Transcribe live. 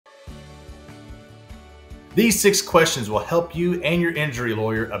These 6 questions will help you and your injury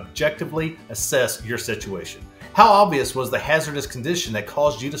lawyer objectively assess your situation. How obvious was the hazardous condition that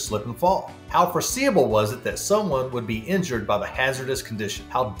caused you to slip and fall? How foreseeable was it that someone would be injured by the hazardous condition?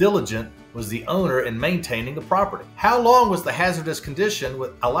 How diligent was the owner in maintaining the property? How long was the hazardous condition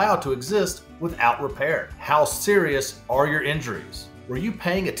allowed to exist without repair? How serious are your injuries? Were you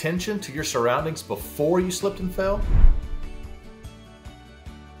paying attention to your surroundings before you slipped and fell?